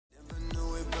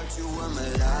You were my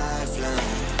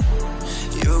lifeline.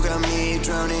 You got me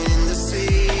drowning in the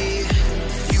sea.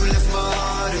 You left my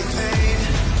heart in pain.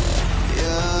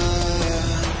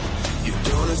 Yeah. You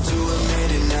don't have to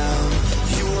admit it now.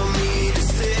 You want me to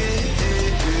stay,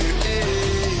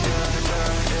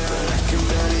 but I can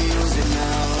barely use it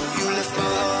now. You left my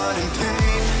heart in pain.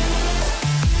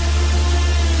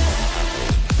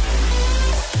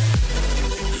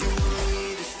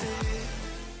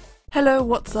 Hello,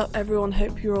 what's up everyone,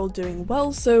 hope you're all doing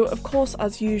well. So of course,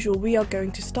 as usual, we are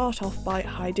going to start off by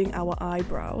hiding our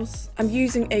eyebrows. I'm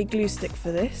using a glue stick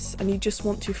for this, and you just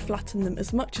want to flatten them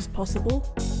as much as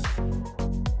possible.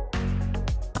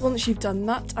 Once you've done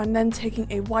that, I'm then taking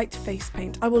a white face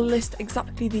paint. I will list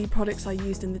exactly the products I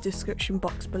used in the description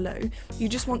box below. You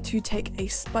just want to take a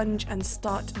sponge and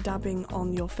start dabbing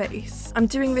on your face. I'm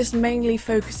doing this mainly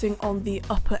focusing on the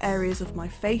upper areas of my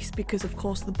face because of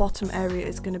course the bottom area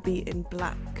is going to be in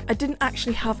black. I didn't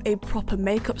actually have a proper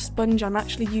makeup sponge. I'm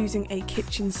actually using a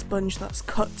kitchen sponge that's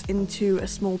cut into a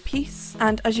small piece,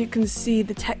 and as you can see,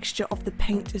 the texture of the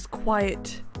paint is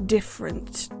quite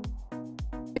different.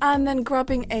 And then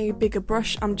grabbing a bigger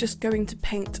brush, I'm just going to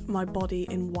paint my body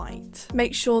in white.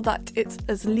 Make sure that it's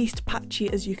as least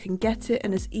patchy as you can get it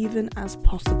and as even as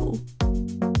possible.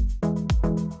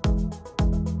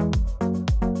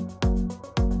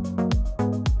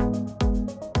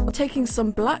 Taking some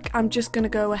black, I'm just going to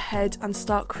go ahead and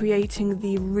start creating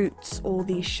the roots or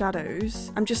the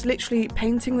shadows. I'm just literally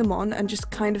painting them on and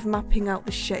just kind of mapping out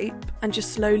the shape and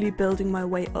just slowly building my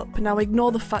way up. Now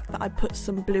ignore the fact that I put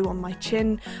some blue on my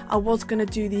chin. I was going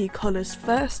to do the colours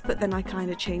first, but then I kind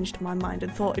of changed my mind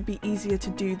and thought it'd be easier to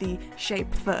do the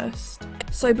shape first.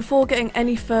 So before getting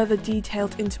any further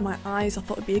detailed into my eyes, I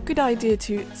thought it'd be a good idea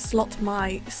to slot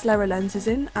my sclera lenses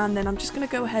in, and then I'm just going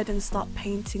to go ahead and start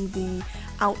painting the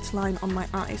outline on my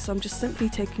eyes. So I'm just simply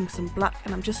taking some black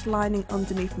and I'm just lining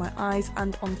underneath my eyes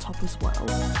and on top as well.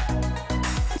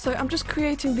 So I'm just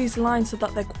creating these lines so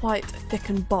that they're quite thick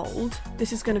and bold.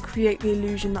 This is going to create the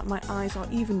illusion that my eyes are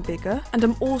even bigger. And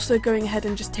I'm also going ahead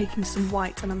and just taking some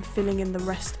white and I'm filling in the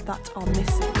rest that are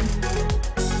missing.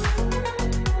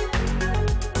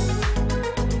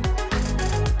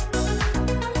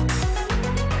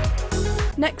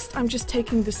 Next, I'm just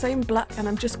taking the same black and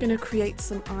I'm just going to create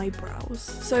some eyebrows.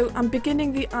 So I'm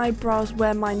beginning the eyebrows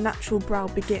where my natural brow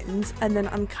begins, and then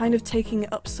I'm kind of taking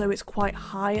it up so it's quite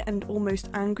high and almost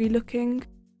angry looking.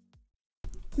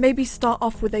 Maybe start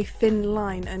off with a thin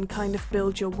line and kind of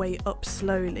build your way up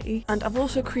slowly. And I've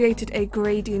also created a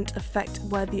gradient effect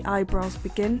where the eyebrows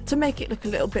begin to make it look a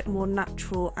little bit more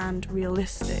natural and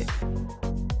realistic.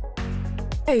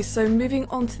 Okay, so moving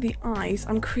on to the eyes,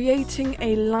 I'm creating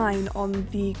a line on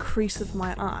the crease of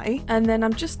my eye, and then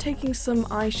I'm just taking some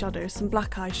eyeshadow, some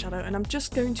black eyeshadow, and I'm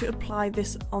just going to apply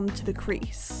this onto the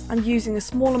crease. I'm using a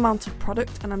small amount of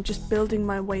product and I'm just building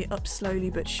my way up slowly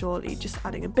but surely, just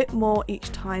adding a bit more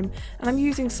each time, and I'm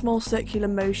using small circular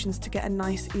motions to get a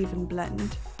nice even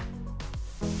blend.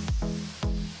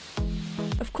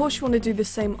 Of course you want to do the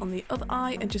same on the other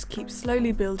eye and just keep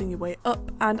slowly building your way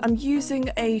up, and I'm using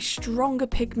a stronger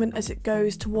pigment as it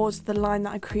goes towards the line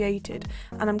that I created,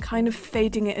 and I'm kind of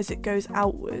fading it as it goes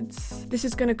outwards. This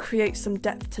is going to create some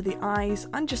depth to the eyes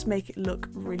and just make it look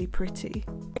really pretty.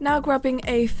 Now grabbing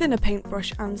a thinner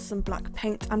paintbrush and some black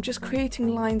paint, I'm just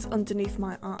creating lines underneath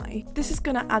my eye. This is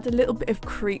going to add a little bit of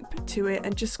creep to it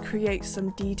and just create some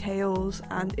details,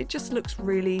 and it just looks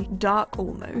really dark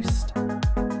almost.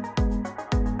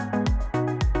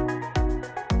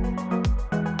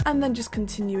 And then just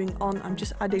continuing on, I'm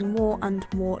just adding more and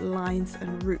more lines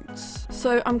and roots.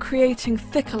 So I'm creating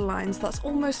thicker lines that's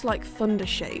almost like thunder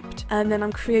shaped, and then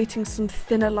I'm creating some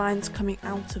thinner lines coming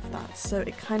out of that, so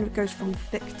it kind of goes from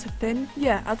thick to thin.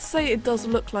 Yeah, I'd say it does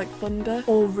look like thunder,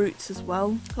 or roots as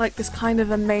well. Like there's kind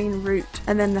of a main root,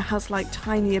 and then there has like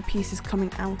tinier pieces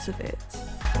coming out of it.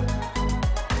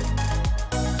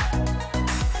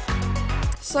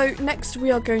 So next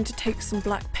we are going to take some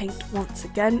black paint once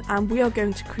again, and we are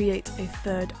going to create a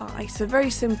third eye. So very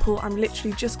simple, I'm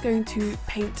literally just going to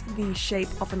paint the shape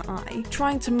of an eye,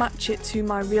 trying to match it to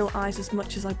my real eyes as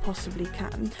much as I possibly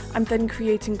can. I'm then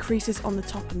creating creases on the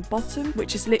top and bottom,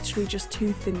 which is literally just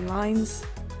two thin lines.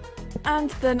 And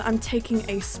then I'm taking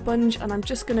a sponge and I'm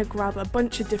just going to grab a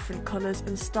bunch of different colours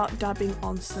and start dabbing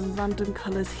on some random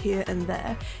colours here and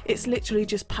there. It's literally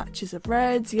just patches of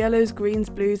reds, yellows, greens,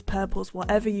 blues, purples,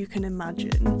 whatever you can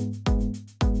imagine.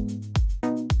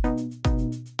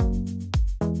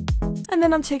 And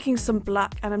then I'm taking some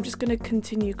black and I'm just going to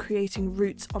continue creating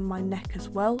roots on my neck as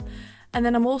well. And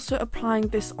then I'm also applying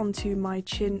this onto my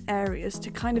chin areas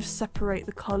to kind of separate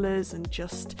the colours and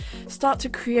just start to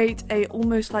create a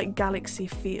almost like galaxy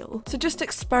feel. So just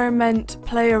experiment,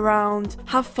 play around,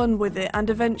 have fun with it, and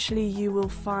eventually you will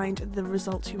find the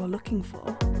results you are looking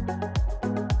for.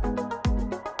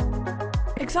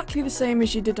 Exactly the same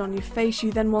as you did on your face, you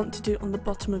then want to do it on the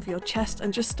bottom of your chest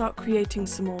and just start creating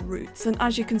some more roots. And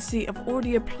as you can see, I've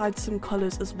already applied some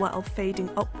colours as well, fading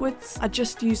upwards. I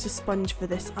just used a sponge for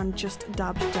this and just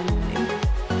dabbed gently.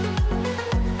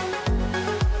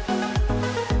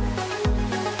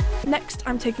 Next,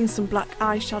 I'm taking some black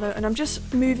eyeshadow and I'm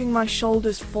just moving my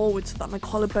shoulders forward so that my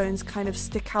collarbones kind of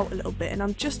stick out a little bit, and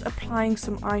I'm just applying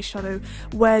some eyeshadow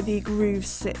where the grooves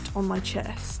sit on my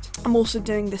chest. I'm also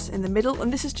doing this in the middle,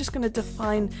 and this is just going to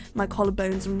define my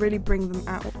collarbones and really bring them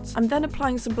out. I'm then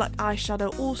applying some black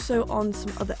eyeshadow also on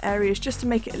some other areas just to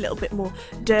make it a little bit more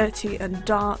dirty and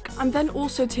dark. I'm then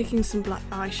also taking some black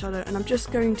eyeshadow and I'm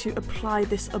just going to apply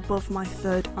this above my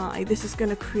third eye. This is going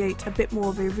to create a bit more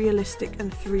of a realistic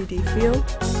and 3D feel.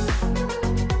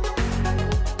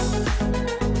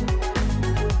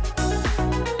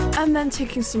 And then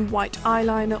taking some white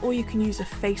eyeliner, or you can use a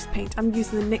face paint. I'm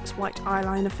using the NYX White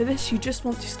eyeliner. For this, you just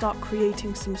want to start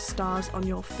creating some stars on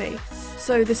your face.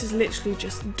 So this is literally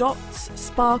just dots,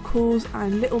 sparkles,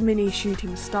 and little mini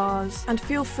shooting stars. And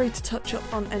feel free to touch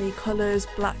up on any colours,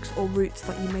 blacks, or roots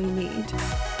that you may need.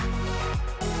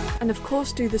 And of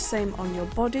course do the same on your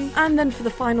body. And then for the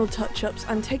final touch-ups,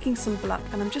 I'm taking some black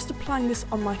and I'm just applying this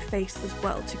on my face as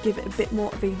well to give it a bit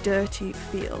more of a dirty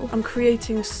feel. I'm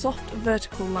creating soft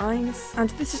vertical lines,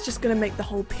 and this is just going to make the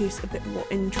whole piece a bit more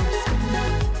interesting.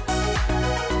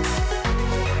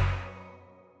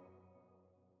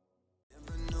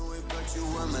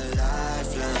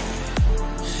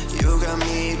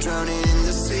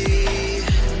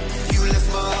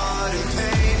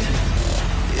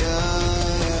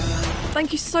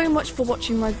 Thank you so much for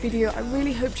watching my video. I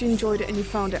really hope you enjoyed it and you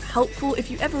found it helpful. If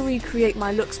you ever recreate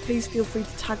my looks, please feel free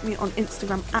to tag me on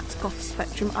Instagram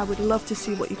 @gothspectrum. I would love to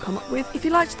see what you come up with. If you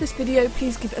liked this video,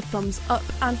 please give it a thumbs up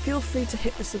and feel free to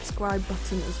hit the subscribe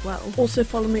button as well. Also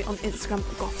follow me on Instagram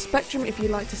 @gothspectrum if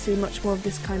you'd like to see much more of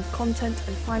this kind of content.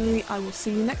 And finally, I will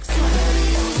see you next time.